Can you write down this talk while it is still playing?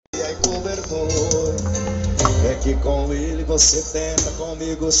foi. É que com ele você tenta,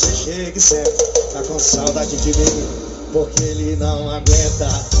 comigo você chega e senta. Tá com saudade de mim, porque ele não aguenta.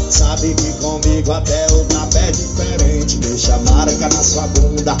 Sabe que comigo até o tapa é diferente. Deixa a marca na sua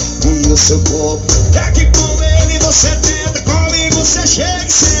bunda e o seu corpo. É que com ele você tenta, comigo você chega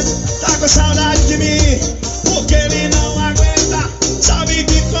e senta. Tá com saudade de mim, porque ele não aguenta. Sabe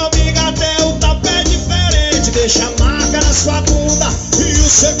que comigo até o tapa é diferente. Deixa a marca na sua bunda e o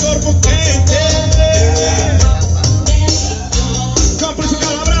seu corpo quente. Amplifica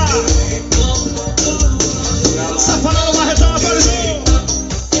lá, brá. Safadão, Marretão, atualizou.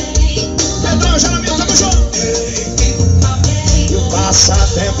 Pedrão, Jaramil, tamo junto. E o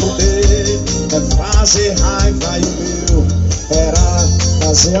passatempo dele é fazer raiva e o meu era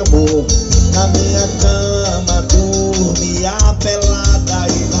fazer amor. Na minha cama dormia pelada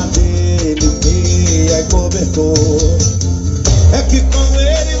e na dele meia e cobertor. É que com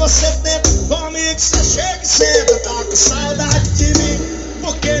ele você tenta, comigo você chega e senta. Tá com saudade de mim,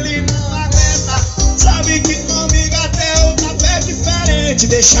 porque ele não aguenta. Sabe que comigo até o tapa é diferente.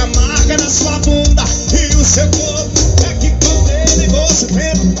 Deixa a marca na sua bunda e o seu corpo. É que com ele você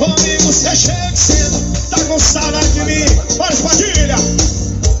tenta, comigo você chega e senta. Tá com saudade de mim, bora espadilha.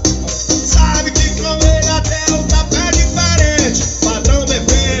 Sabe que com ele até o tapa é diferente. Padrão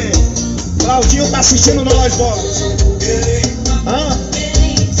bebê, Claudinho tá assistindo nós, bora. Vai,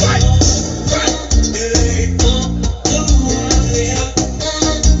 vai.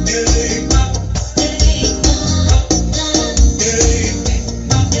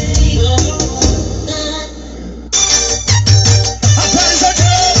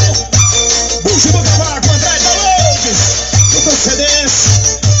 Bucho do Cavaco, André da Lourdes, no Concedência,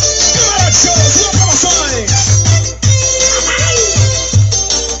 Câmara de Shows, duas promoções.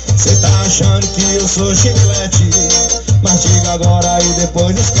 Cê tá achando que eu sou chiclete, mas diga agora e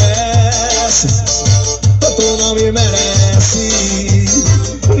depois não esquece. Tu não me merece,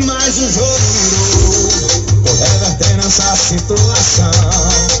 mas o jogo virou. Tô revertendo essa situação,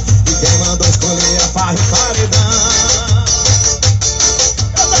 e quem mandou escolher a farra e paredão.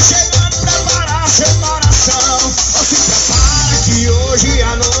 Eu tô chegando pra parar seu coração. Você se prepara que hoje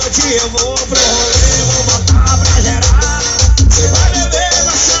à noite eu vou pro rolê, vou botar pra gerar. Cê vai beber,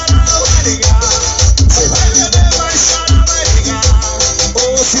 vai chorar, vai ligar. Cê vai beber, vai chorar, vai ligar.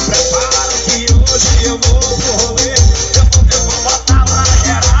 Ou se prepara que hoje eu vou pro rolê, eu vou botar pra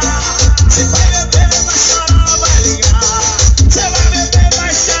gerar. Cê vai beber, vai chorar, vai ligar. Cê vai beber,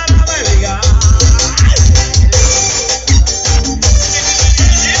 vai chorar, vai ligar.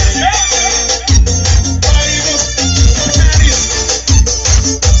 Aí você quer isso?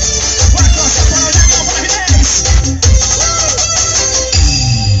 Vai cortar pra onde não vai nesse.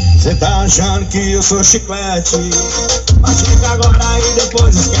 Cê tá achando que eu sou chiclete, mas fica agora e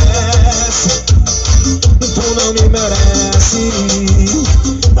depois esquece. Tu não me merece,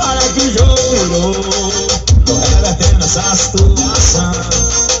 para que o jogo virou. Tô revertendo essa situação,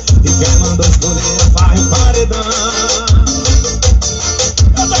 e quem mandou escolher a farra e paredão.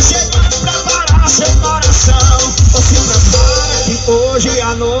 Eu tô chegando pra parar seu coração. Você prepara que hoje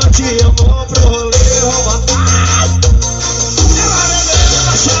à noite eu vou pro rolê, vou botar. Você vai beber,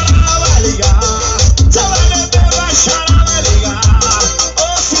 vai chorar, vai ligar. Você vai beber, vai chorar, vai ligar.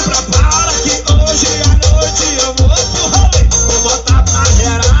 Ou se prepara que hoje à noite eu vou pro rolê, vou botar pra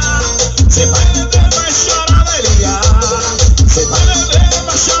gerar. Você vai beber, vai chorar, vai ligar. Você vai beber,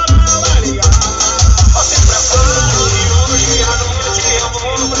 vai chorar, vai ligar. Ou se prepara que hoje à noite eu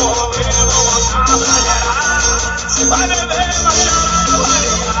vou pro rolê, vou botar pra gerar. Você vai beber, vai chorar, vai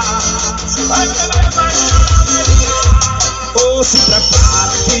ligar. Você vai beber, vai chorar, vai ligar. Ou se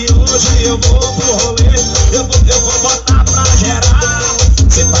prepara que hoje eu vou pro rolê, eu vou botar pra gerar.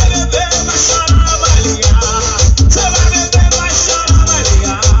 Você vai beber, vai chorar, vai ligar. Você vai beber, vai chorar, vai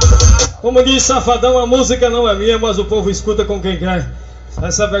ligar. Como diz Safadão, a música não é minha, mas o povo escuta com quem quer.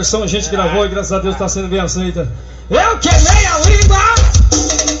 Essa versão a gente gravou e graças a Deus está sendo bem aceita. Eu queimei a língua!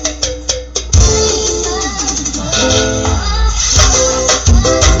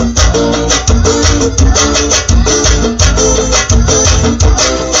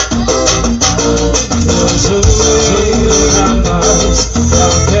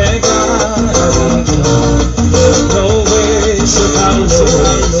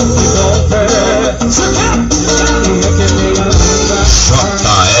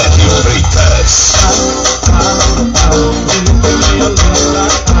 J.R. Freitas.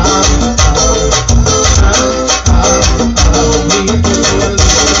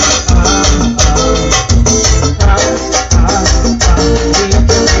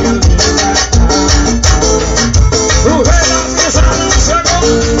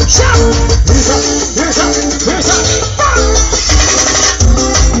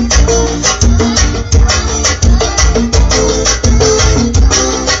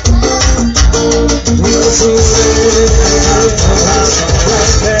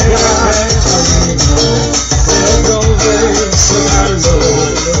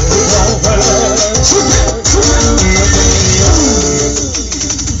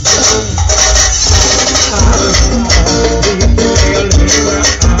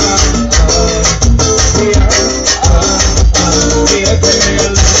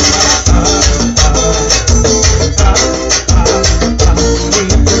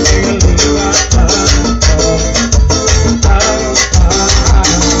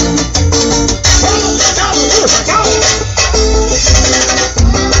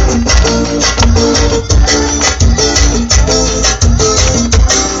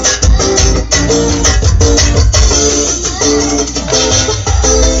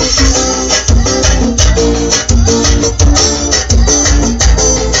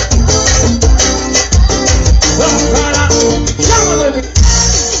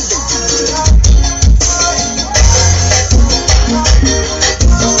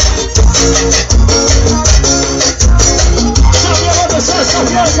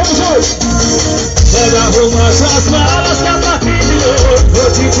 Deve arrumar suas malas que a partir de hoje vou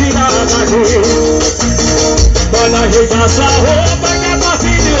te tirar daqui. Pode ajeitar sua roupa que a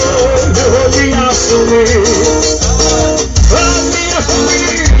partir de hoje eu vou te assumir. A minha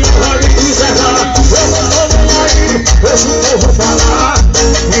família vai me encerrar, eu não tô nem aí, deixa o povo falar.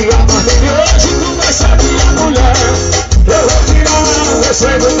 E a partir de hoje tu vai ser minha mulher, eu vou tirar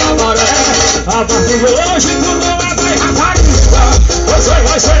você do cabaré. A partir de hoje tu não é mais rapariga, você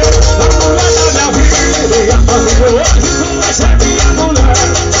vai ser a mulher da minha vida. E a partir de hoje tu vai ser minha mulher,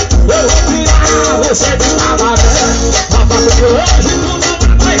 eu vou tirar você do cabaré. A partir de hoje tu não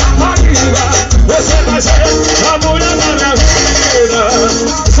é mais rapariga, você vai ser a mulher da minha vida.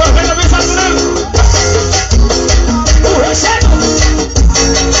 Só vem a vista do negro, o recheio.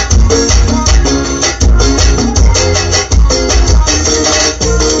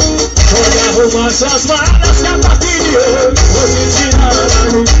 Pode arrumar suas malas que a partir de hoje vou te tirar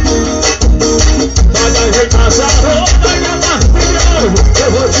daqui. Pode ajeitar sua roupa que a partir de hoje eu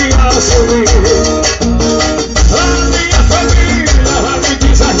vou te assumir. A minha família vai me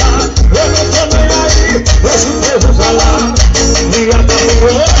desarmar, eu não tô nem aí, deixa o povo falar. E a partir de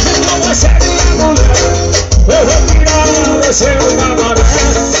hoje tu vai ser minha mulher, eu vou tirar você do cabaré.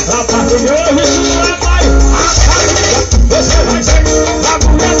 A partir de hoje tu não é mais rapariga, você vai ser a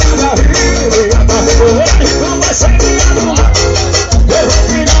mulher da minha vida. E a partir de hoje tu vai ser minha mulher, eu vou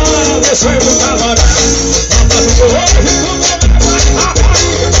tirar você do cabaré. A partir de hoje tu não é mais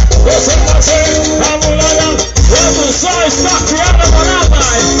rapariga, você vai ser a mulher da... Vamos só estartear a moral,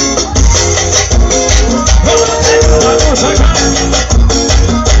 pai. Vamos chegar.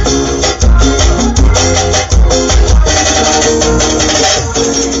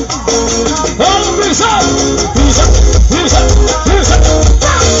 Vamos pisar, pisa, pisa, pisa.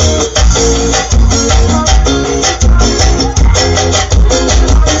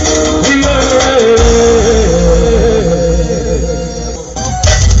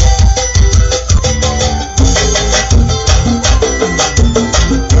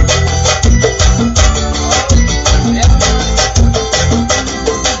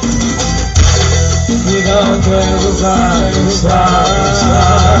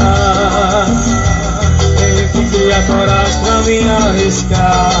 Tenho que criar coragem pra me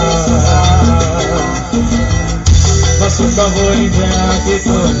arriscar. Faça um favor e venha que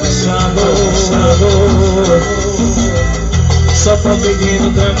tô pensando. Só tô pedindo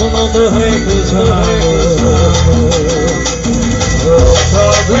tempo, não tô recusando. O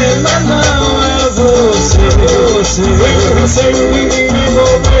problema não é você. Eu receio de me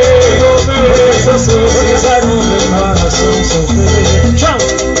envolver. Se eu sou sincero, meu coração sofrer.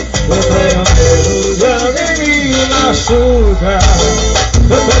 Eu tenho medo de alguém me machucar.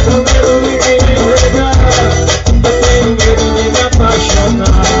 Eu tô com medo de me entregar. Eu tenho medo de me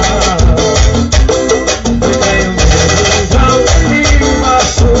apaixonar. Eu tenho medo de alguém me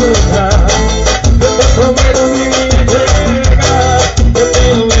machucar. Eu tô com medo de me entregar. Eu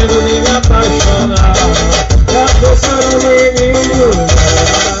tenho medo de me apaixonar. Já tô sendo menino.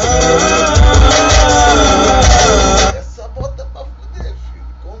 Essa bota pra fuder, filho.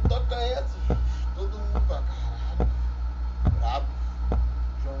 Como toca essa, filho? Todo mundo pra caralho. Brabo.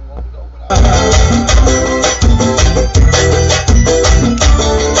 João Gomes é o brabo.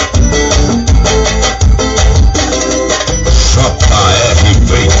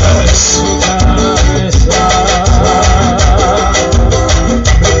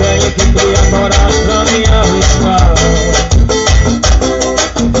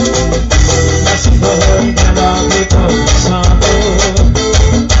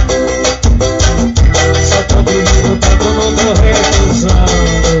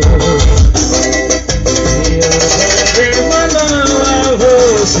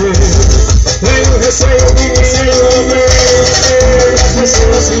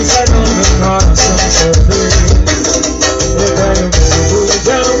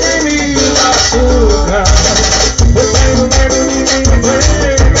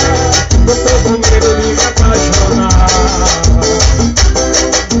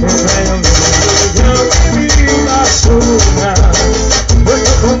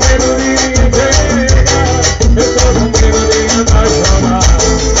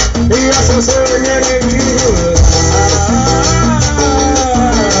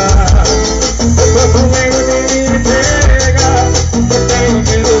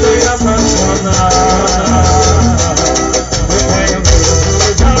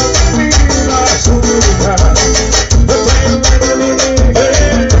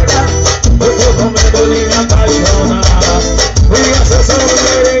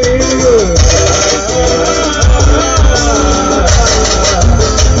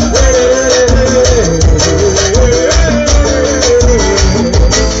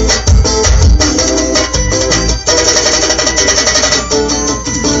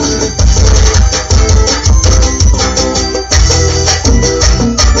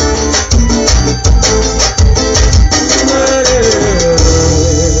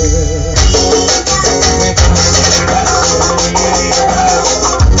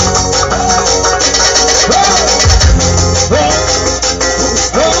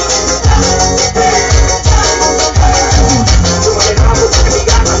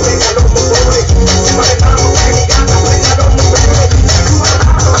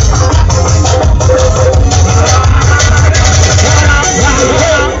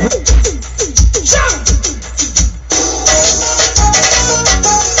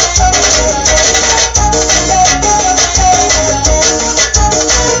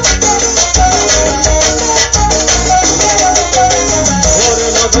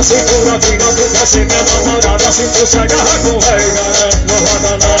 namorada, segura a vida, porque se minha namorada se fosse agarrar com rega, não vai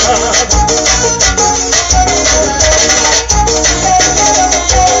dar nada.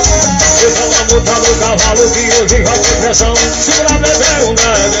 Tá no cavalo que hoje vai ter pressão. Segura bebê, né?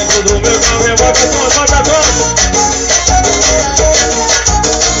 Dentro do meu carro eu vou ter todo.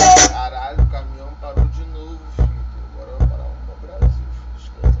 Caralho, o caminhão parou de novo, filho. Agora vai parar no Brasil,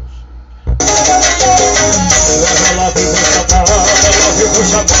 filho. Ela ficou chapada, ela ficou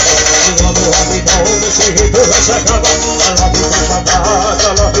chapada. Tirando rapidão, desse jeito vai se acabar. Ela ficou chapada,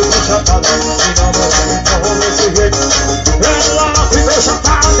 ela ficou chapada. Tirando rapidão, desse jeito. Ela ficou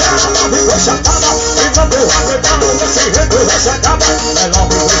chapada, ela ficou chapada. Tirando rapidão, desse jeito vai se acabar. Ela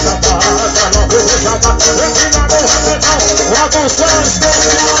ficou chapada, ela ficou chapada. Tirando rapidão, a função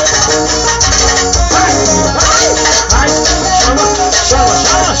especial. Ai, chama, chama,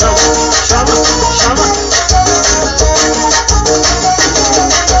 chama, chama, chama, chama.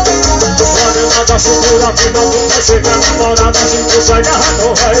 Da cintura que não vai ser minha namorada. Se tu sai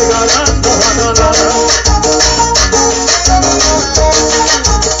agarrado, vai enganar, não vai dar nada.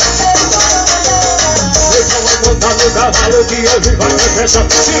 Então vai montar no cavalo que hoje vai ter pressão.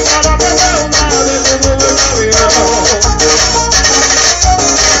 Se para bebeu nada dentro do meu caminhão.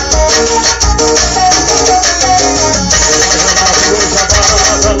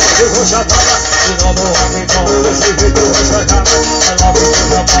 Ela ficou chapada, de novo rapidão, desse jeito vai se acabar. Ela ficou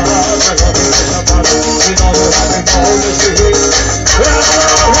chapada, ela ficou chapada, de novo rapidão, desse jeito.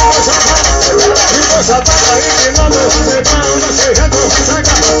 Ela ficou chapada, e de novo rapidão, desse jeito vai se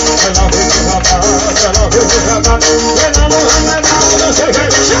acabar. Ela ficou chapada, ela ficou chapada, de novo rapidão, desse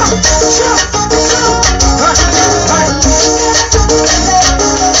jeito.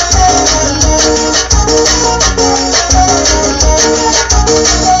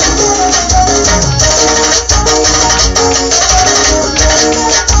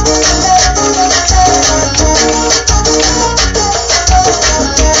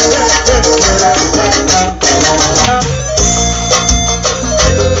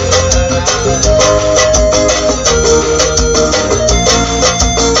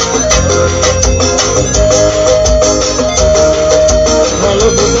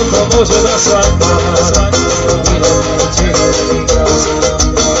 Da sua casa,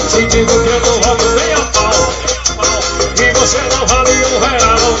 se digo que eu não valo nem a pau, e você não vale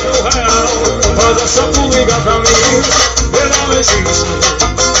R$1, faz essa liga pra mim, eu não existo.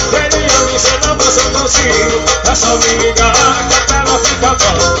 Queria me ensinar, mas eu consigo. É só me ligar que a tela fica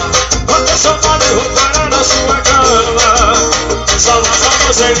calma. Quando eu só pode parar na sua cama, só basta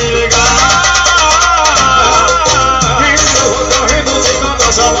você me ligar.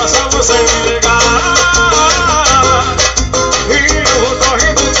 Só basta você me ligar. E eu vou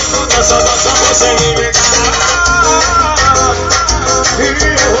correndo de conta. Só basta você me ligar. E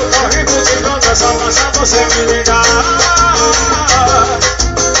eu vou correndo de conta. Só basta você me ligar.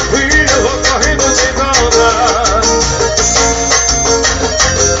 E eu vou correndo de conta.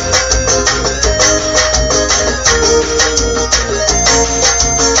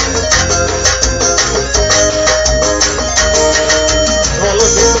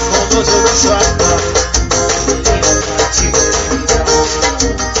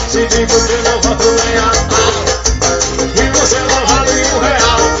 Se digo que não volto nem a pau, e você não vale R$1,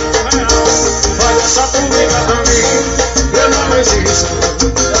 faz essa liga pra mim, eu não existo.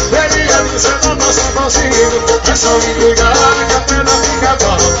 Queria dizer não, mas não consigo. É só me ligar que a pena fica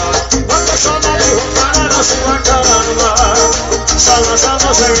calma. Quando eu chamar de parar na sua cama, só basta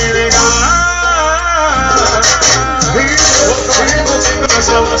você me ligar. E eu vou correndo de casa,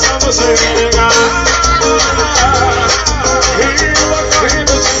 só basta você me ligar. E eu vou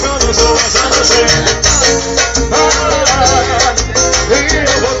correndo de casa, só basta você. E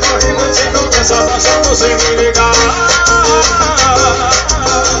eu vou correndo de casa, só basta você me ligar.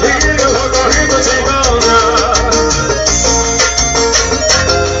 E eu vou correndo de casa.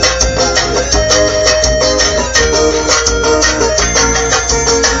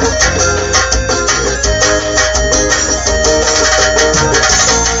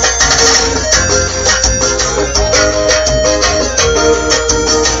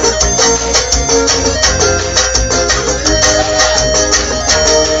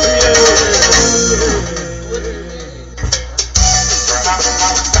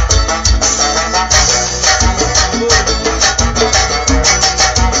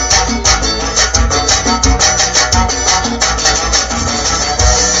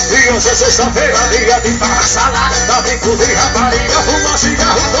 Sexta-feira, dia de salada, bico de rapariga, fuma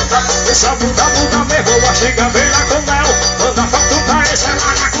cigarro total. Essa bunda mesmo, a chigaveira com mel. Manda foto pra esse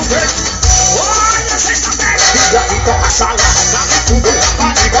maracujá. Olha, sexta-feira, dia de salada, bico de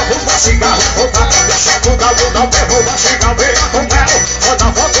rapariga, cigarro, voltar. Deixa a bunda, derruba, chega, vem com mel. Manda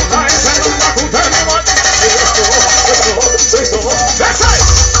a foto, tá encenando a puta, me manda. Sextou, desce aí.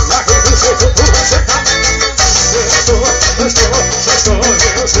 Na rede do jeito que você tá. Sextou,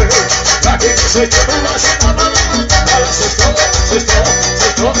 eu sei. Na rede do jeito que você tá. Ela sextou, eu sei.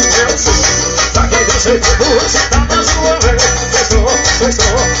 Na rede do jeito que você tá, mas sua vez.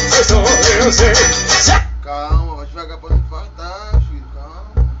 Sextou, eu sei. Calma, vai devagar pra não infartar, filho.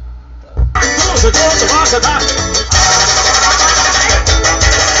 Calma. Você tá.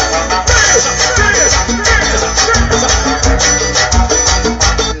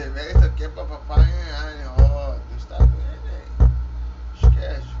 Isso aqui é pra papai ganhar, né? Ó, Deus tá vendo aí.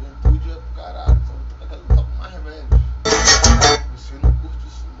 Esquece, juventude é pro caralho. Só não tá com mais velho. Você não curte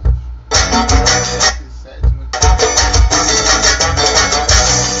isso, não. 37, muito.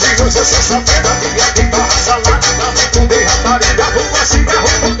 Você sexta-feira, minha guitarra salada. Tava com de rapariga, fuma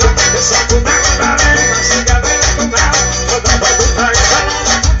cigarro com gata. Essa boneca da arena, cigarreira com ela. Toda vai botar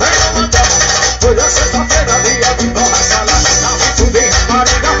ensalada, vem mandar. Foi a sexta-feira, minha guitarra salada. Tava com de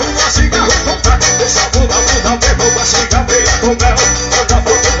rapariga, fuma cigarro com gata. Essa bunda, derruba, cigarreira com ela. Toda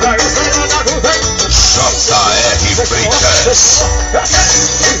vai botar ensalada, vem. J.R. Freitas.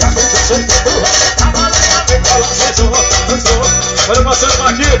 Olha passando pra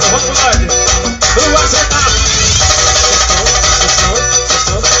aqui, vamos lá, gente. Não vai sentar.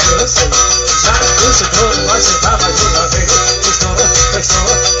 Já não vai sentar mais uma vez.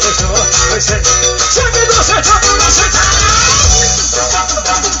 Já que não sentou, não vai sentar.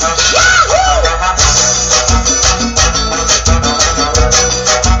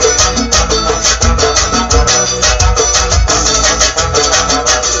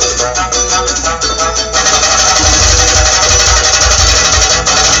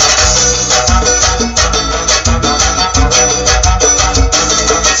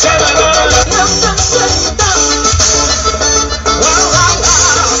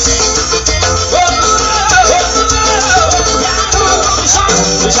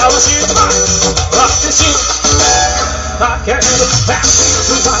 Tá querendo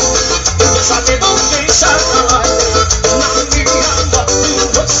sabe não deixa mais. Não me ama,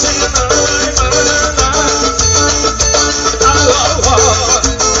 você não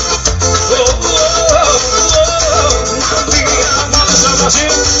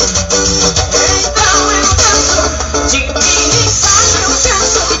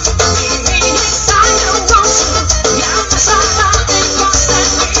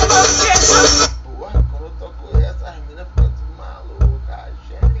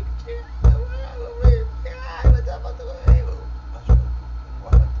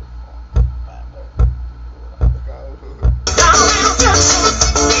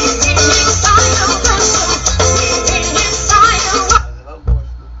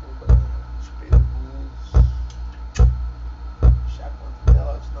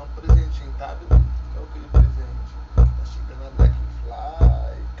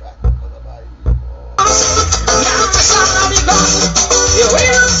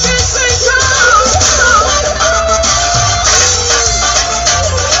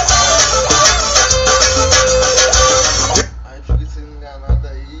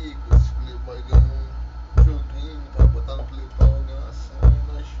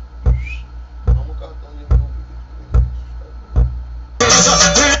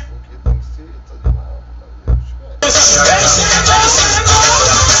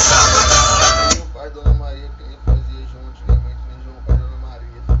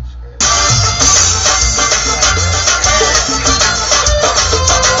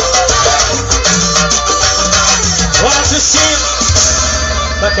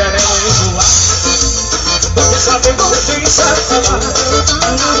tá querendo enjoar. Porque sabe você falar.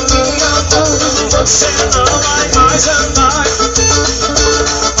 Você não vai mais andar.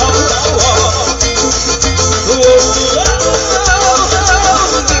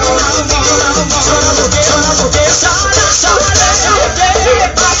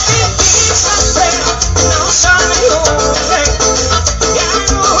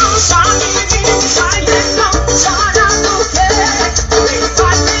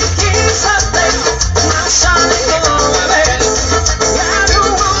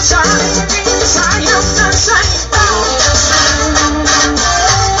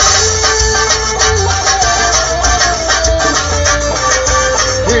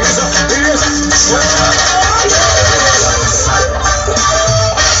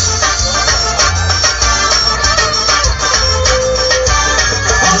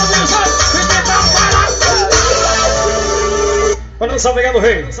 Para dançar pegando o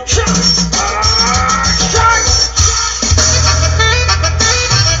rei.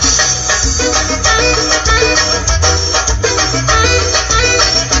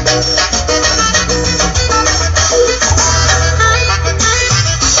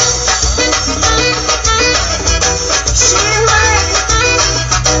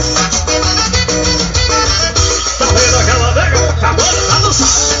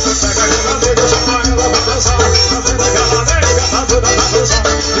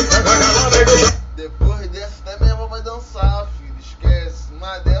 Depois dessa até minha avó vai dançar, filho. Esquece.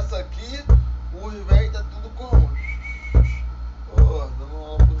 Mas dessa aqui, os velhos tá tudo como? Pô, dando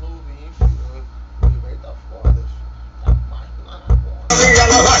uma pro novinho, filho. Os velhos tá foda. Tá mais que na bola.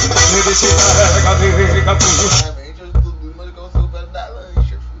 Realmente eu tô duro, mas eu sou o velho da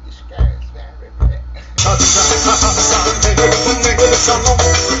lancha, filho. Esquece.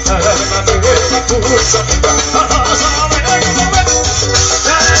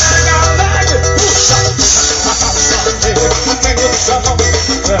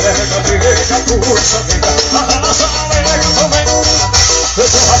 Eu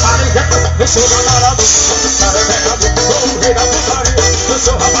sou raparigueiro, eu sou namorado, carregado, sou o rei da putaria. Eu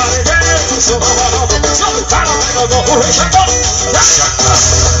sou raparigueiro, eu sou namorado, sou o cara pegador, o rei chegou. Chacra,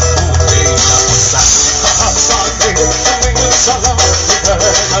 o rei da putaria. Sabe, também no salão,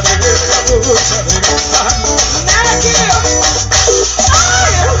 carregado, puxadinha. Neguinho!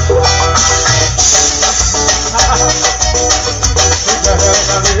 Ai!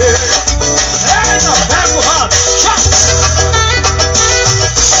 Ei, não, pega o rato!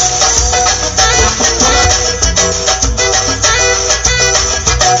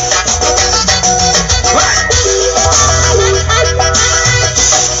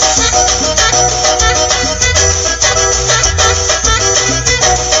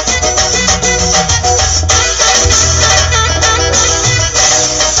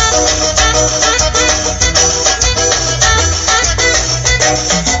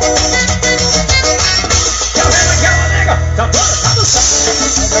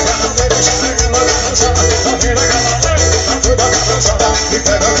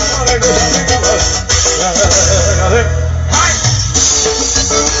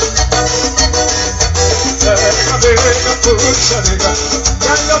 Puxa, nega,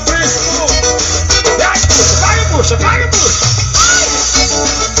 vai meu príncipe, vai, puxa, vai, puxa.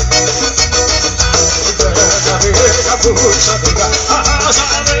 Puxa, nega, arrasa,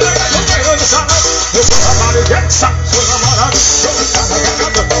 nega, não tem onde chamar. Eu sou raparigueiro, sou namorado, sou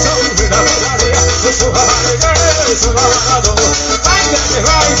carregado, sou o rei da putaria. Eu sou raparigueiro, sou namorado. Vai, nega,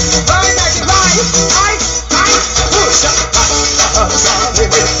 vai, nega, vai, puxa, arrasa,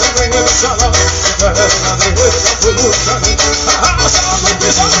 nega, não tem onde chamar. Puxa, nega, arrasa, nega,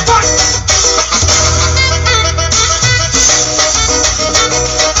 vai.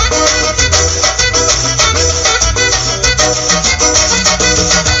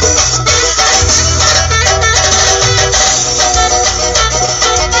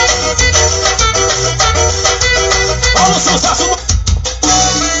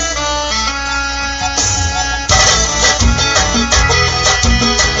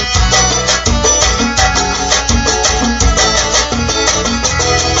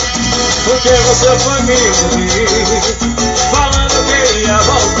 Porque você foi me ouvir, falando que ia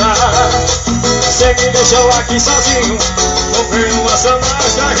voltar. Você me deixou aqui sozinho, comprei uma sandália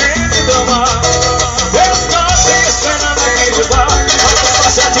pra gente tomar. Eu tô te esperando aqui no bar,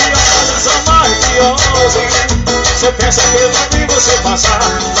 faltam 7 horas, já são mais de 11. Você pensa que eu não vi você passar,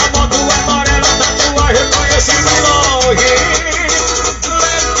 a moto amarela da tua reconheci de longe.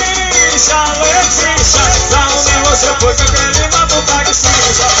 Letícia, Letícia, pra onde você foi que eu queria uma vontade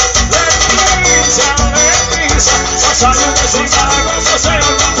cinza? Letícia, Letícia, só saiu desse água, você é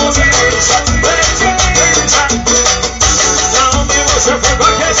uma polícia. Letícia, pra onde você foi que eu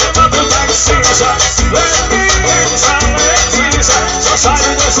queria uma vontade cinza? Letícia, Letícia, só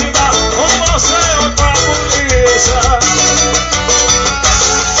saiu desse bar, com você é outra polícia.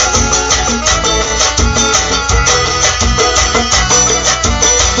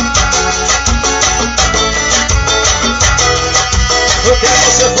 Porque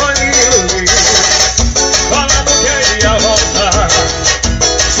você foi me ouvir, falando que ia voltar.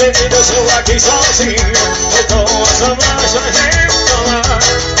 Você me deixou aqui sozinho, com essa marcha a gente tomar.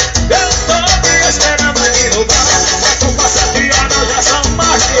 Eu tô te esperando aqui no bar, faltam 7 horas, já são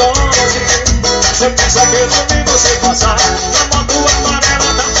mais de 11. Você pensa que eu não vi você passar, na moto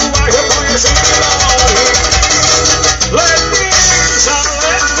amarela da tua eu conheci de longe. Letícia,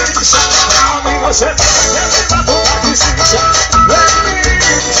 Letícia, pra onde você vai, eu pra tocar de cinza.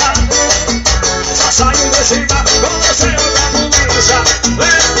 Letícia, só saiu desse bar, com você eu da polícia.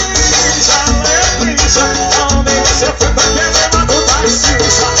 Letícia, Letícia, pra onde você foi pra querer uma puta de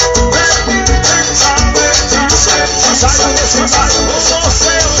cinza. Letícia, Letícia,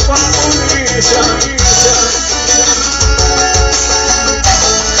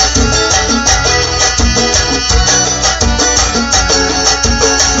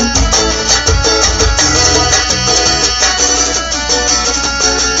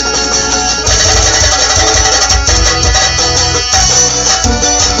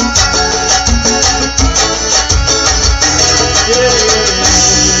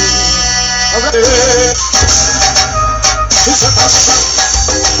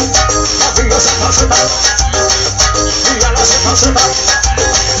 sentar. E ela senta, senta.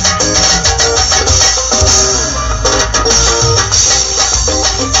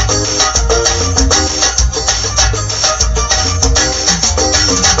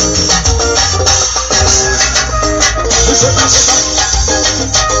 Senta, senta.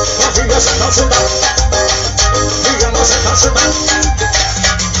 Novinha, senta, senta. E ela senta, senta.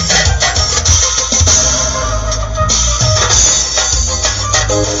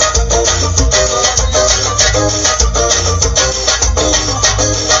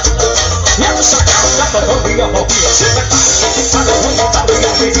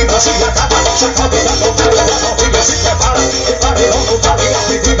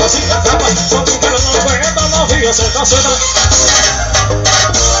 Senta, senta.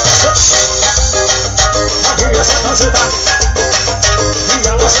 Novinha, senta, senta. E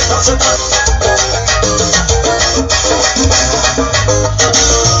ela senta, senta.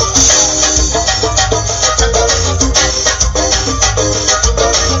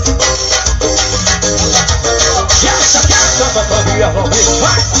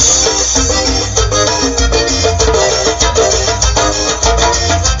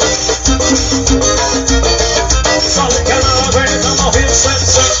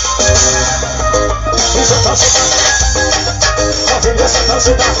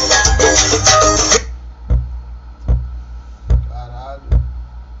 Caralho.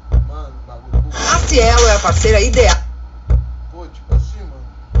 Mano, bagulho. A Cielo é a parceira ideal. Pô, tipo assim, mano.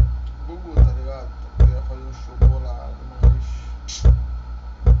 Bugu, tá ligado? Eu ia fazer um show bolado, mas. Ficou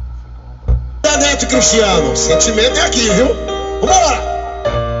pra mim. Dentro, Cristiano. Sentimento é aqui, viu? Vambora!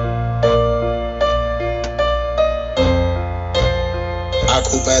 A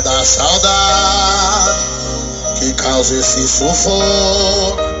culpa é da saudade que causa esse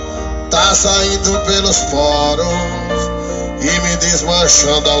sufoco. Tá saindo pelos poros e me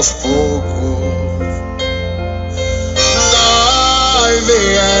desmanchando aos poucos. Dói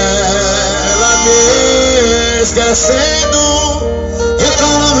ver ela me esquecendo.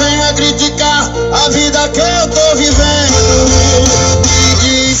 Então não venha criticar a vida que eu tô vivendo. Me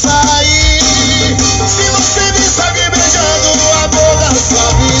diz aí, se você me segue beijando o amor da sua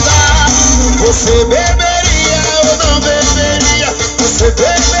vida, você beberia ou não beberia? Você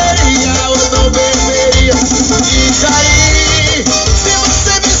beberia ou não beberia? Diz aí, se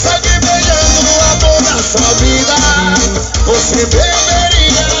você me segue beijando o amor da sua vida, você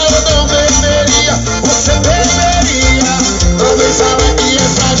beberia ou não beberia? Você beberia? Não pensava que é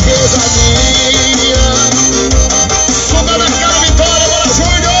fraqueza minha. Supermercado Vitória, bora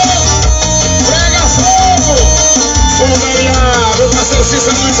Júnior! Prega fogo! Bomberia, meu parceiro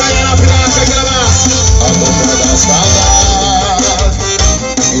Cícero Luiz aí na praça, gravar. A boca da saudade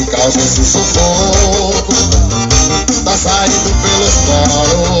que causa esse sufoco. Tá saindo pelos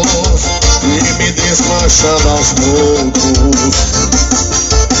poros e me desmanchando aos poucos.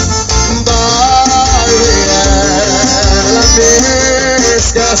 Dói ela me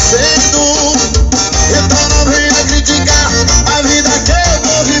esquecendo. Então não venha criticar a vida que eu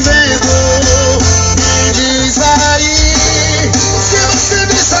tô vivendo. Me diz aí, se você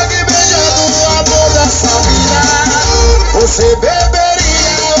me segue beijando o amor da sua vida, você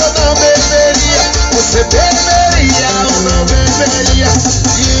beberia ou não beberia? Você beberia ou não beberia?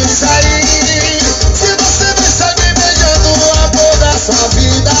 Diz aí, se você me segue beijando o amor da sua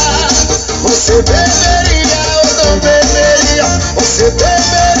vida, você beberia ou não beberia? Você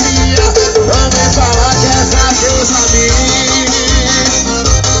beberia? Não vem falar que é fraqueza minha.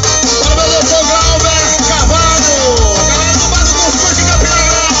 Para meu doutor Glauber Carvalho, galera do Bairro dos Cruz de Campina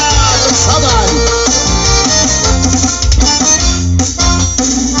Grande, saudade.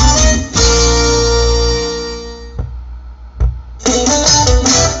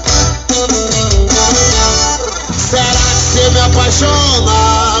 Será que você me apaixona?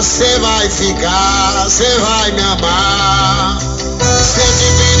 Você vai ficar, você vai me amar. Cê me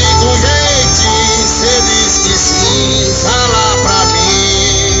vire do jeito, cê diz que sim, fala pra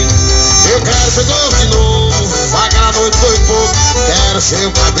mim. Eu quero ser doce de novo, aquela noite foi pouco. Quero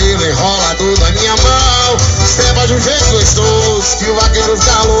seu cabelo enrolado na minha mão. Cê vai de um jeito gostoso, que o vaqueiro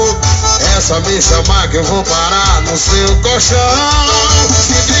fica louco. É só me chamar que eu vou parar no seu colchão.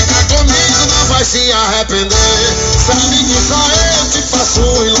 Se ficar comigo não vai se arrepender. Sabe que só eu te faço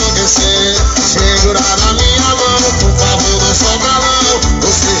enlouquecer. Segurar na minha mão, por favor não sobra não.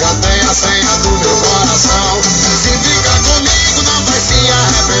 Você já tem a senha do meu coração. Se ficar comigo não vai se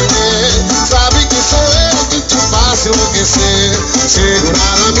arrepender. Sabe que sou eu que te faço enlouquecer.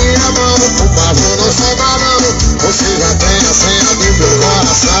 Segurar na minha mão, por favor não sobra não. Você já tem a senha do meu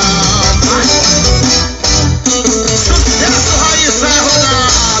coração. Sucesso, Raíssa é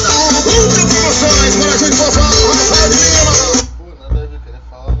rodada. Ultra promoção.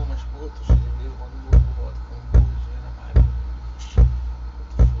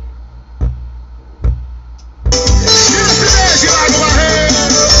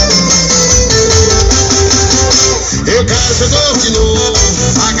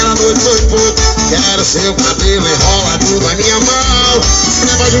 pouco. Quero seu cabelo enrolado na minha mão.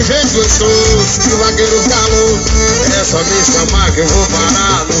 Escreva de um jeito gostoso que o vaqueiro calou. É só me chamar que eu vou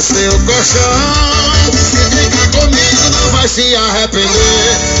parar no seu colchão. Se ficar comigo não vai se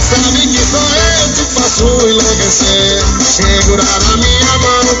arrepender. Sabe que sou eu que faço enlouquecer. Segurar na minha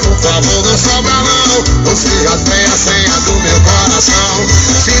mão, por favor não sobra não. Você já tem a senha do meu coração.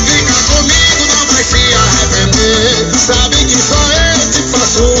 Se ficar comigo não vai se arrepender. Sabe que sou eu que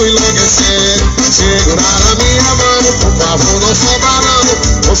faço enlouquecer. Segurar na minha mão, por favor não sobra não.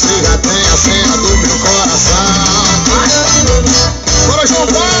 Você já tem a senha do meu coração. Bora João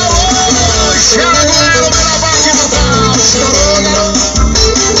Paulo, chega Goleiro, melhor bate no pau. Chorou, garoto.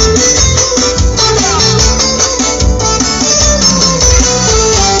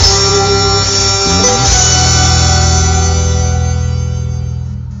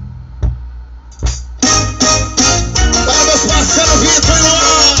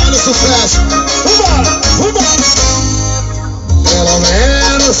 Pelo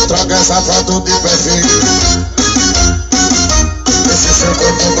menos troca essa foto de perfil. Esse seu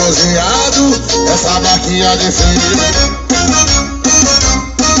corpo cozinhado, essa barquinha de fio.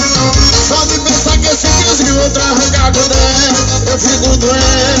 Só de pensar que esse fiozinho outra arrancar com dentro, eu fico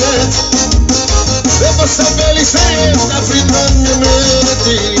doente. Eu vou ser feliz sem ele, tá fritando minha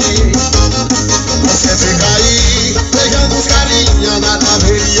mente. Você fica aí, beijando os carinhos na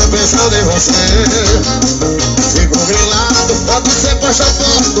taveria, pensando em você. Fico grilado, quando você posta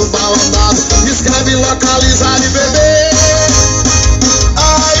foto do balotado, escreve localizado e bebê.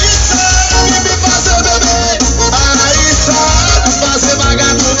 Aí sabe me fazer beber, aí sabe fazer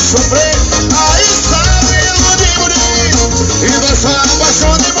vagabundo sofrer, aí sabe iludir bonito, e dançar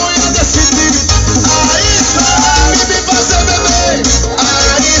apaixona e mulher desse tipo. Aí sabe me fazer beber,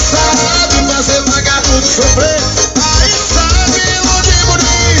 aí sabe fazer vagabundo sofrer, aí sabe iludir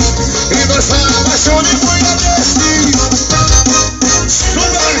bonito, e dançar apaixona e mulher desse tipo.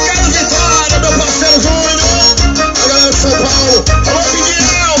 Supermercado Vitória, meu parceiro Júnior, a galera de São Paulo, alô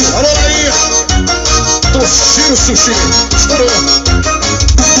Miguel, alô Laís, Toshiro Sushi, estourou.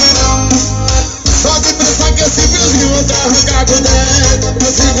 Só de pensar que esse fiozinho outra arrancar com dentro,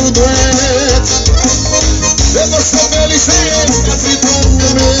 eu fico doente. Eu vou ser feliz sem ele, tá fritando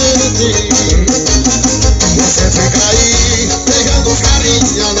minha mente. Você fica aí, pegando os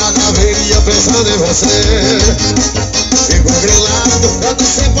carinhos na caveria, pensando em você. Fico grilado, quando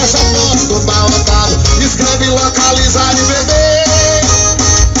você posta foto do balotado, escreve localizado e bebê.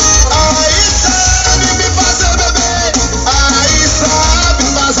 Aí sabe me fazer beber, aí sabe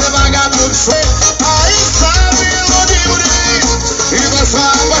fazer vagabundo sofrer, aí sabe iludir bonito, e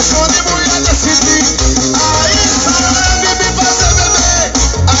dançar apaixona e mulher desse tipo. Aí sabe me fazer beber,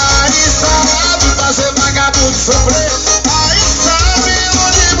 aí sabe fazer vagabundo sofrer, aí sabe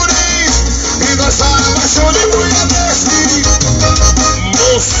iludir bonito, e dançar apaixona e mulher desse tipo.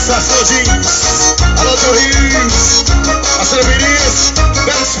 Moça Sodins, alô do Rio, parceiro Vinícius,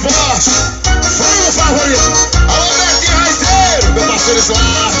 Belo Esporte, frango favorito, alô Betinho Raizeiro, meu parceiro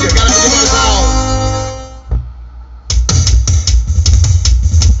Eduardo, galera de Moisão.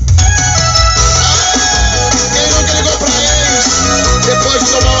 Quem nunca ligou pra eles, depois de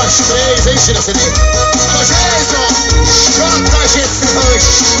tomar umas 3, hein, China CD? Alô Jason, JG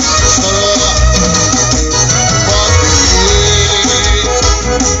Sanches, estourou.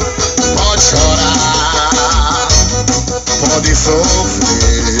 Pode chorar, pode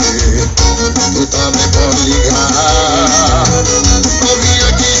sofrer, tu também pode ligar. Não vim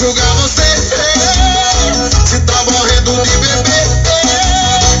aqui julgar você, se tá morrendo de beber.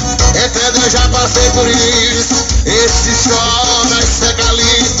 Entendeu, já passei por isso, esse chora, esse é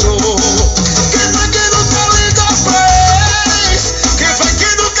calibro. Quem foi que nunca ligou pra ex? Quem foi que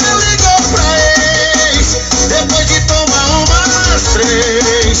nunca ligou pra ex? Depois de tomar umas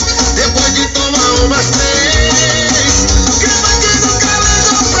 3, depois de tomar umas 3. Quem foi que nunca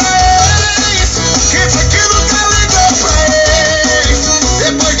ligou pra ex? Quem foi que nunca ligou pra ex?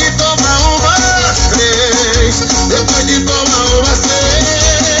 Depois de tomar umas 3, depois de tomar umas 3.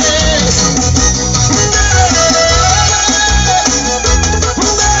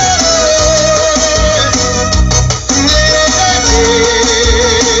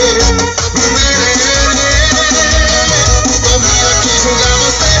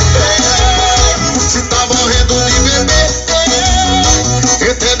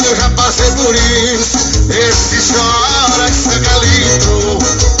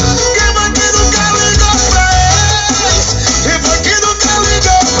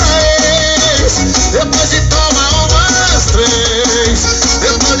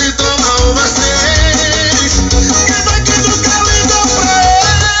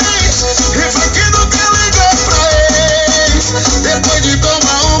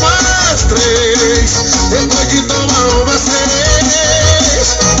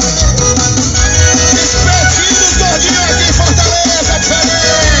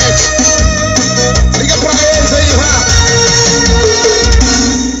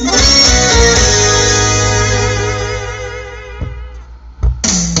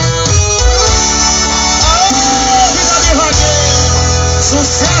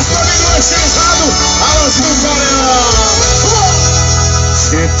 abraço pro amigo estilizado, Alôzinho Coreano.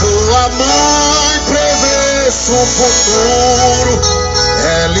 Se tua mãe prevesse um futuro,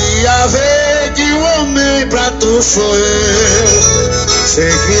 ela ia ver que o homem pra tu sou eu.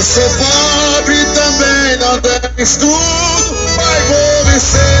 Sei que sou pobre também, não tenho estudo, mas vou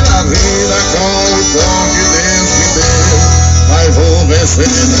vencer na vida com o dom que Deus me deu. Mas vou vencer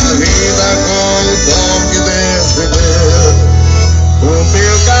na vida com o dom que Deus me deu. O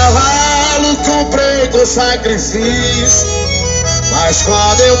meu cavalo comprei com sacrifício, mas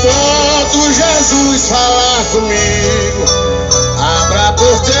quando eu boto Jesus falar comigo, abra a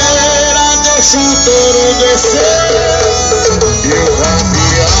porteira, deixa o touro descer, e o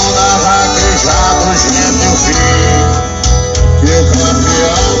campeão da vaquejada é meu filho. E o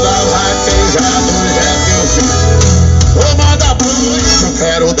campeão da vaquejada é meu filho. Ô manda boi que eu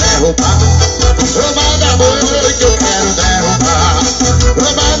quero derrubar, ô manda boi que eu quero derrubar, ô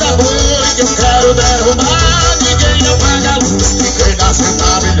manda boi que eu quero derrubar. Ninguém apaga a luz que quem nasceu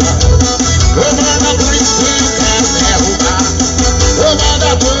pra brilhar. Ô manda boi que eu quero derrubar, ô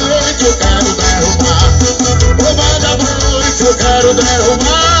manda boi que eu quero derrubar, ô manda boi que eu quero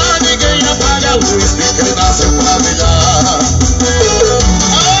derrubar. Ninguém apaga a luz que quem nasceu pra brilhar.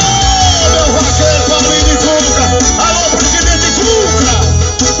 Alô, meu vaqueiro Paulinho de Cuca, alô, presidente Cuca,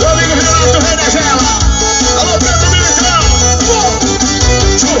 meu amigo Renato Renegela, alô, Pedro Militão,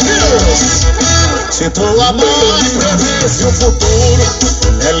 Churrios. Se tua mãe prevesse o futuro,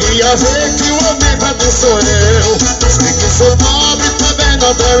 ela ia ver que o homem pra tu sou eu. Sei que sou pobre, também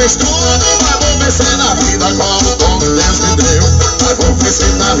não tenho estudo, mas vou vencer na vida com o dom que Deus me deu. Mas vou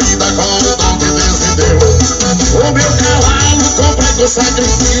vencer na vida com o dom que Deus me deu. O meu cavalo comprei com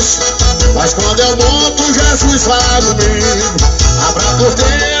sacrifício, mas quando eu monto, Jesus fala comigo. Abra a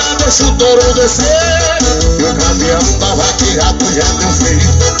porteira, deixa o touro descer, e o campeão da vaquejada já é meu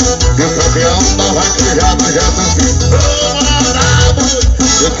filho. E o campeão da vaquejada já é meu filho. Ô manda boi,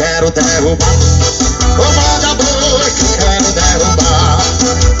 eu quero derrubar, ô manda boi que eu quero derrubar,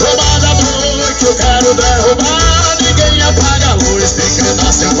 ô manda boi que eu quero derrubar. Ninguém apaga a luz de quem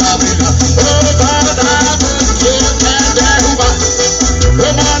nasceu pra brilhar. Ô manda boi que eu quero derrubar,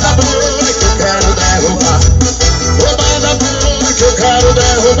 ô manda boi que eu quero derrubar, ô manda boi que eu quero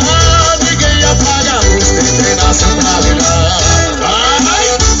derrubar. Ninguém apaga a luz de quem nasceu pra brilhar. Ai,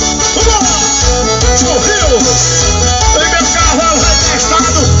 Churrios, tem meu cavalo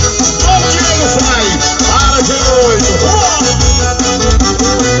retestado, como Diego vai, para de 8.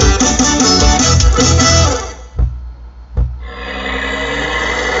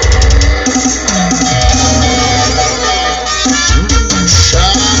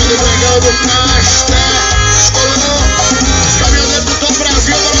 Chama de Bregão do Casta, caminhoneiro do todo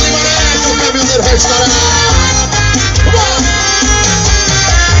Brasil, Dona Limarete, o caminhoneiro restaurante.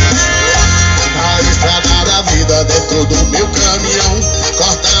 A estrada da vida dentro do meu caminhão,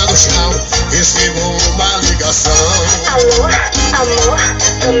 cortando o chão, recebo uma ligação. Alô, amor,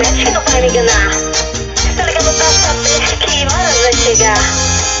 promete que não vai me enganar. Tô ligando pra saber que horas vai chegar.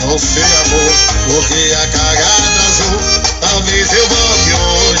 Não sei, amor, porque a carga atrasou. Talvez eu volte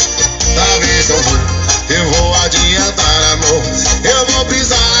hoje, talvez eu vou adiantar, amor. Eu vou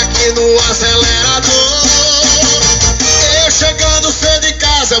pisar aqui no acelerador. Eu chegando cedo em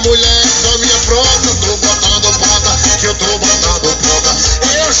casa, mulher, sou minha pronta. Tô botando ponta, que eu tô botando ponta.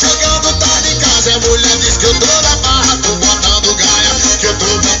 Eu chegando tarde em casa, a mulher diz que eu tô na barra. Tô botando gaia, que eu tô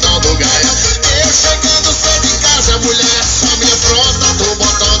botando gaia. Eu chegando cedo em casa, mulher, sou minha pronta. Tô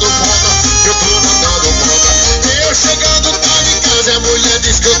botando ponta, que eu tô botando ponta. Eu chegando tarde em casa, a mulher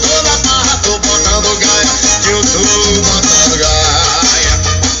diz que eu tô na barra. Tô botando gaia, que eu tô botando gaia.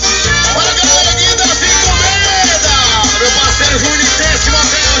 Olha a galera aqui da Encomenda, meu parceiro Júnior Intenso,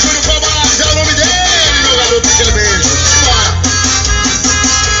 Júnior Coba.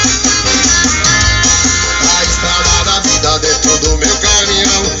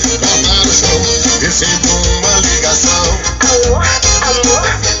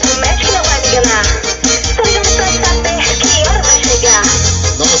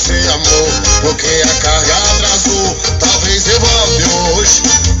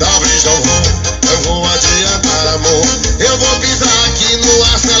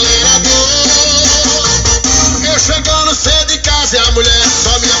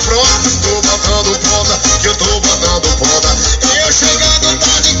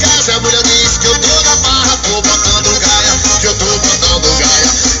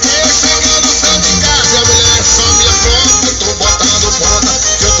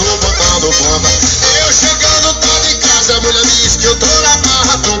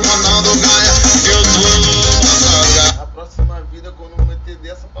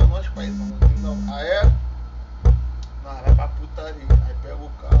 paizão. Não, aí nós vai pra putaria. Aí pega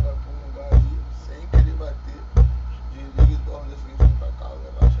o cara pra um lugar aí, sem querer bater, desliga e dorme, assim, vem pra casa,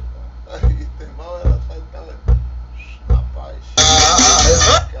 relaxa. Aí tem mal, ela sai dela na paz. Os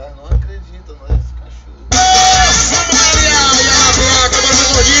caras não acreditam, não é esse cachorro.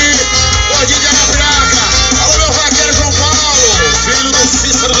 Gordinho de Arapiraca. Alô, meu vaqueiro João Paulo, filho do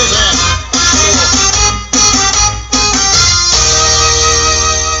Cícero do Zé.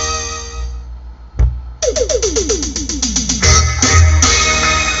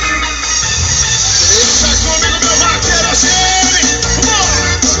 Deixa comigo, meu vaqueiro, assim.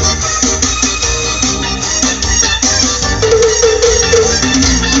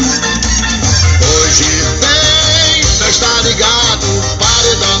 Hoje tem festa ligado,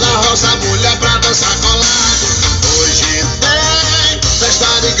 paredão da roça, mulher pra dançar colado. Hoje tem festa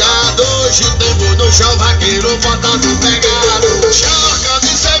ligado, hoje tem boi no chão, vaqueiro botando pegado. Já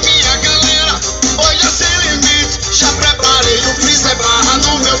disse a minha galera, hoje é sem limite. Já preparei o freezer barra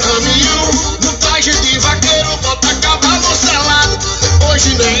no meu caminhão. No traje de vaqueiro, bota cavalo selado.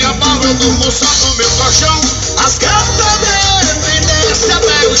 Hoje nem a pau, eu durmo só no meu colchão. As gatas devem descer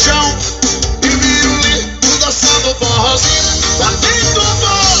até o chão. E viro dançando forrozinho, batendo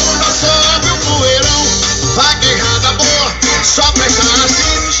bola, sobe o poeirão. Vaquejada boa, só presta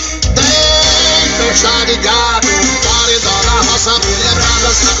assim. Tem festa ligado, paredão da roça, mulher pra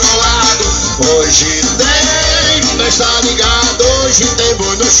dançar colado. Hoje tem festa ligado, hoje tem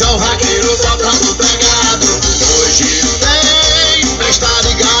boi no chão, vaqueiro botando pegado. Hoje tem festa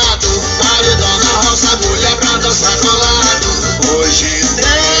ligado, paredão da roça, mulher pra dançar colado. Hoje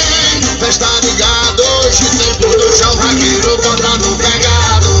tem festa ligado, hoje tem boi no chão, vaqueiro botando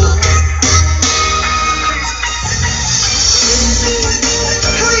pegado.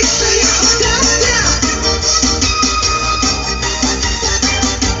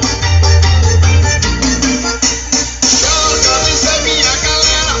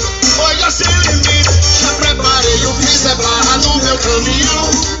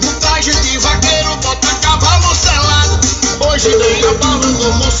 Caminhão, no traje de vaqueiro, bota cavalo selado. Hoje nem a pau, eu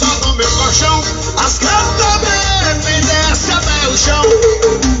durmo só no meu colchão. As gatas bebem, desce até o chão.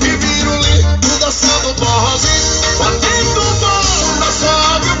 E viro lindo, dançando forrozinho, batendo bola,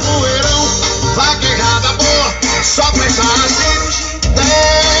 sobe o poeirão. Vaquejada boa, só presta assim.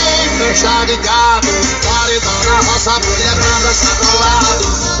 Tem festa ligado, paredão na roça, mulher pra dançar colado.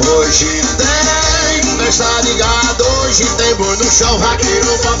 Hoje tem festa ligado, hoje tem boi no chão,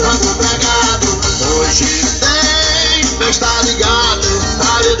 vaqueiro botando pegado. Hoje tem festa ligado,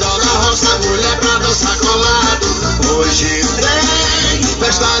 paredão na roça, mulher pra dançar colado. Hoje tem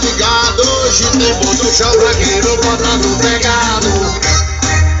festa ligado, hoje tem boi no chão, vaqueiro botando pegado.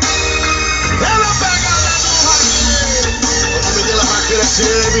 Ela pegada do vaqueiro, o nome dela vaqueira se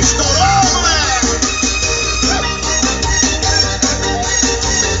estourou, moleque.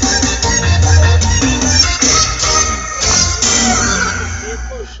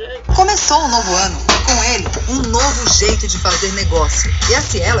 Começou um novo ano e com ele um novo jeito de fazer negócio. E a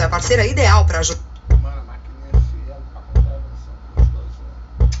Cielo é a parceira ideal para ajudar. Mano, a maquininha é Cielo pra contravenção gostosa.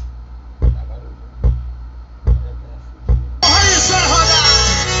 Agora Isso é rodar.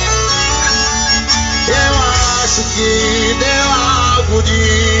 Eu acho que deu algo de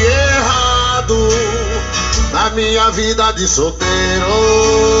errado na minha vida de solteiro.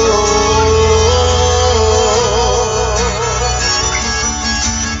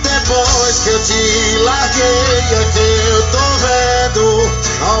 Depois que eu te larguei, é que eu tô vendo,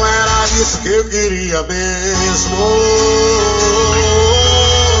 não era isso que eu queria mesmo.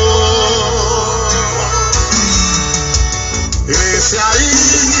 Esse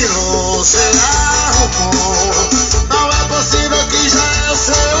aí você arrumou, não é possível que já é o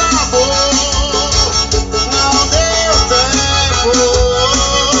seu amor. Não deu tempo,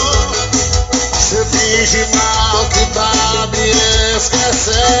 você finge mal que tá me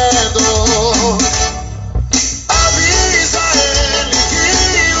esquecendo. Avisa ele que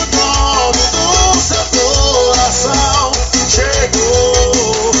o dono do seu coração chegou.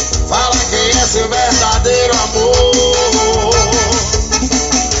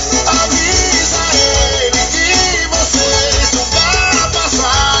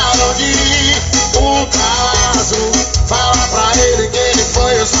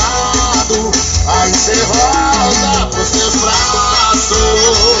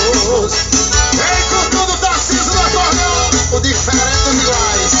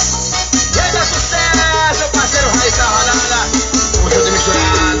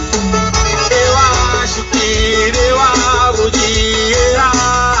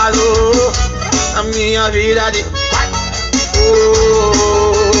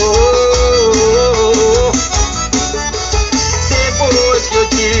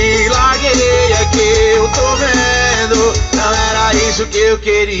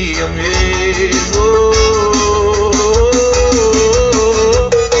 queria mesmo.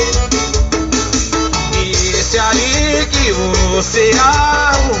 E esse aí que você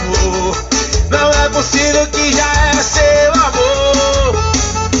arrumou, não é possível que já é seu amor.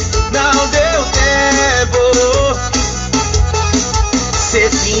 Não deu tempo. Cê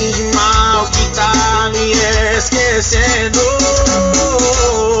finge mal que tá me esquecendo.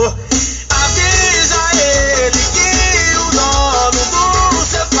 Avisa ele que o dono do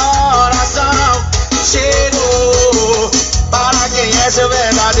seu coração chegou para quem é seu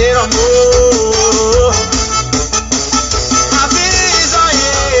verdadeiro amor. Avisa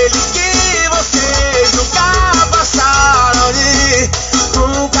ele que vocês nunca passaram de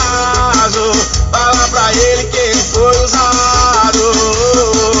um caso. Fala pra ele que ele foi usado.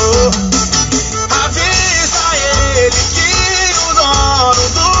 Avisa ele que o dono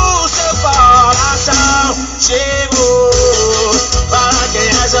do seu coração chegou para quem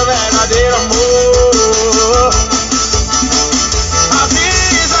é seu verdadeiro amor.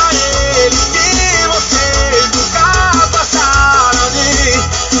 Avisa ele que vocês nunca passaram de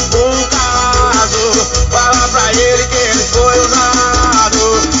um caso. Fala pra ele que ele foi usado.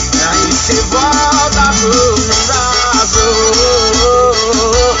 E aí cê volta pro meu braço.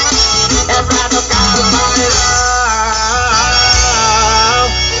 É pra tocar o bailão.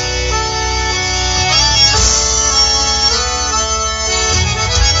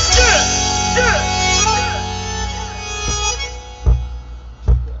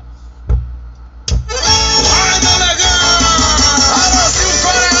 Vai, delegado! Alôzinho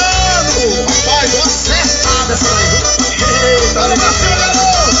coreano! Rapaz, uma acertada essa aí. Eita, Brasil,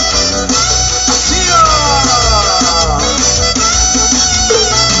 garoto! Assim, ó!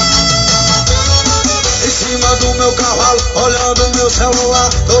 Em cima do meu cavalo, olhando meu celular,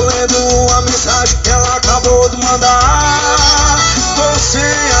 tô lendo uma mensagem que ela acabou de mandar. Tô sem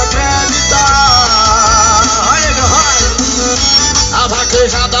acreditar. Aí, meu raio! A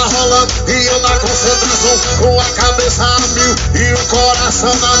vaquejada rolando e eu na concentração, com a cabeça a mil e o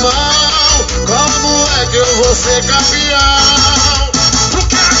coração na mão. Como é que eu vou ser campeão? Por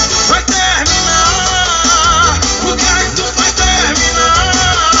que tu vai terminar? Por que tu vai terminar?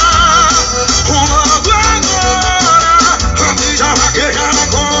 Logo agora, antes da vaquejada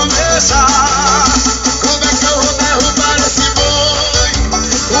começar. Como é que eu vou derrubar esse boi?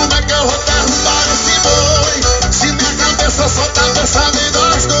 Como é que eu vou derrubar esse boi? Se minha cabeça só tá pensando em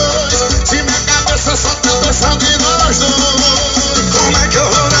nós dois. Se minha cabeça só tá pensando em nós dois. Como é que eu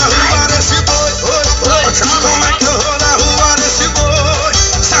vou derrubar esse boi? Como é que eu vou derrubar esse boi?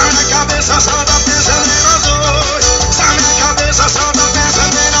 Se a minha cabeça só tá pensando em nós dois. Se a minha cabeça só tá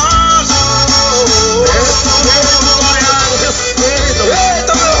pensando em nós dois. Respeito, coreano, respeito.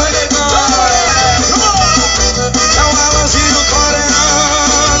 Eita, meu reggaeton. É um alôzinho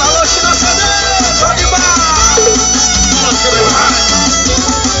coreano. Alô, China CD, só de baixo.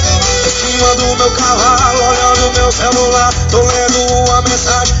 Em cima do meu cavalo, olhando meu celular, tô lendo uma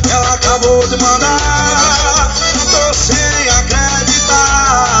mensagem que ela acabou de mandar. Tô sem acreditar.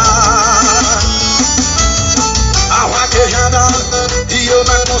 A vaquejada e eu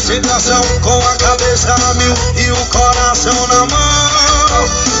na concentração, com a cabeça a mil e o coração na mão.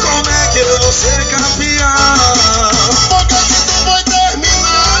 Como é que eu vou ser campeão? Por que que tu vai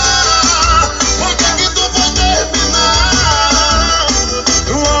terminar? Por que que tu vai terminar?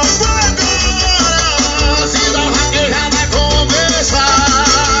 Logo agora, se da vaquejada começar.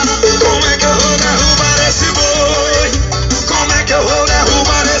 Como é que eu vou derrubar esse boi? Como é que eu vou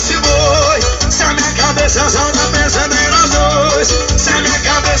derrubar esse boi? Se a minha cabeça só tá pensando em nós dois. Se a minha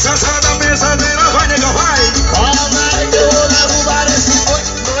cabeça só tá pensando em nós. Vai, negão, vai! Como é que eu vou derrubar esse boi?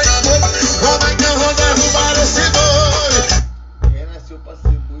 Como é que eu vou derrubar esse boi? Quem nasceu pra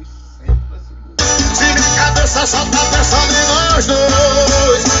ser boi sempre vai ser boi. Se minha cabeça só tá pensando em nós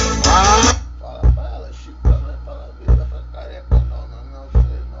dois. Ah. Fala pra ela, Chico, ela não é pra ela ver, ela pra careca, não,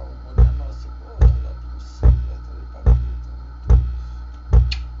 sei não, mulher nossa, porra, já tô sem, já tô aí pra ver,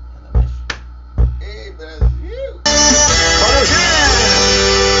 ainda mais. Ei, Brasil! Bora, gente!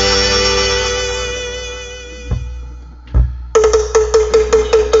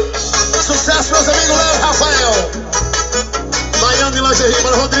 Sucesso, meus amigos, Léo e Rafael. Baiano e Lingerie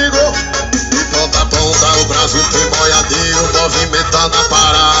para Rodrigo. De ponta a ponta o Brasil tem boiadeiro movimentando a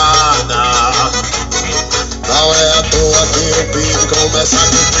parada. Não é à toa que o PIB começa a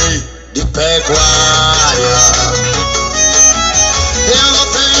cumprir de pecuária. Eu não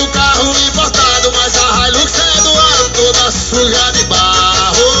tenho carro importado, mas a Hilux é do ano toda suja de